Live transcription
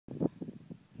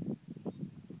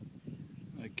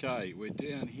Okay, we're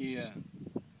down here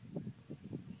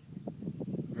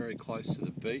very close to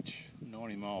the beach,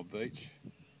 90 Mile Beach,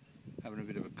 having a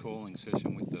bit of a calling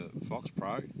session with the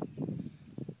FoxPro.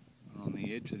 And on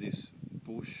the edge of this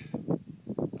bush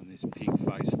and this pig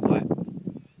face flat,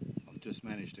 I've just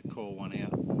managed to call one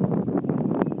out.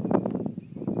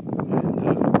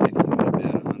 And picking at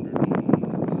about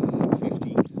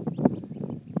 150.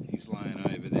 He's laying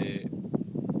over there,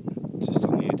 just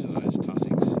on the edge of those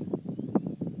tussocks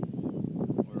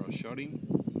where I shot him.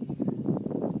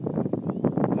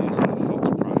 Using the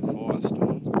FoxPro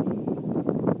Firestorm,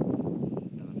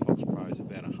 and the FoxPro is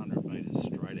about 100 metres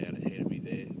straight out ahead of me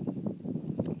there,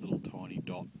 a little tiny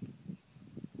dot.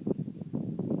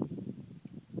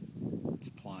 It's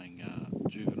playing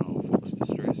juvenile Fox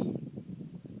Distress.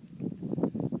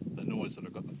 The noise that I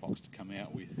got the fox to come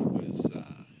out with was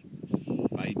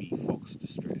baby Fox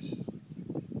Distress.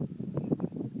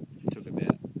 It took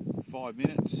about 5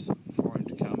 minutes for him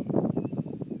to come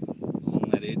along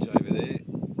that edge over there.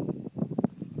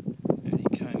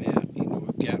 Came out into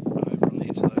a gap over on the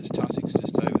edge of those tussocks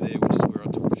just over there, which is where I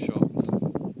took the shot.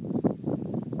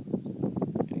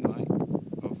 Anyway,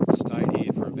 I've stayed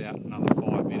here for about another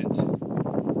 5 minutes.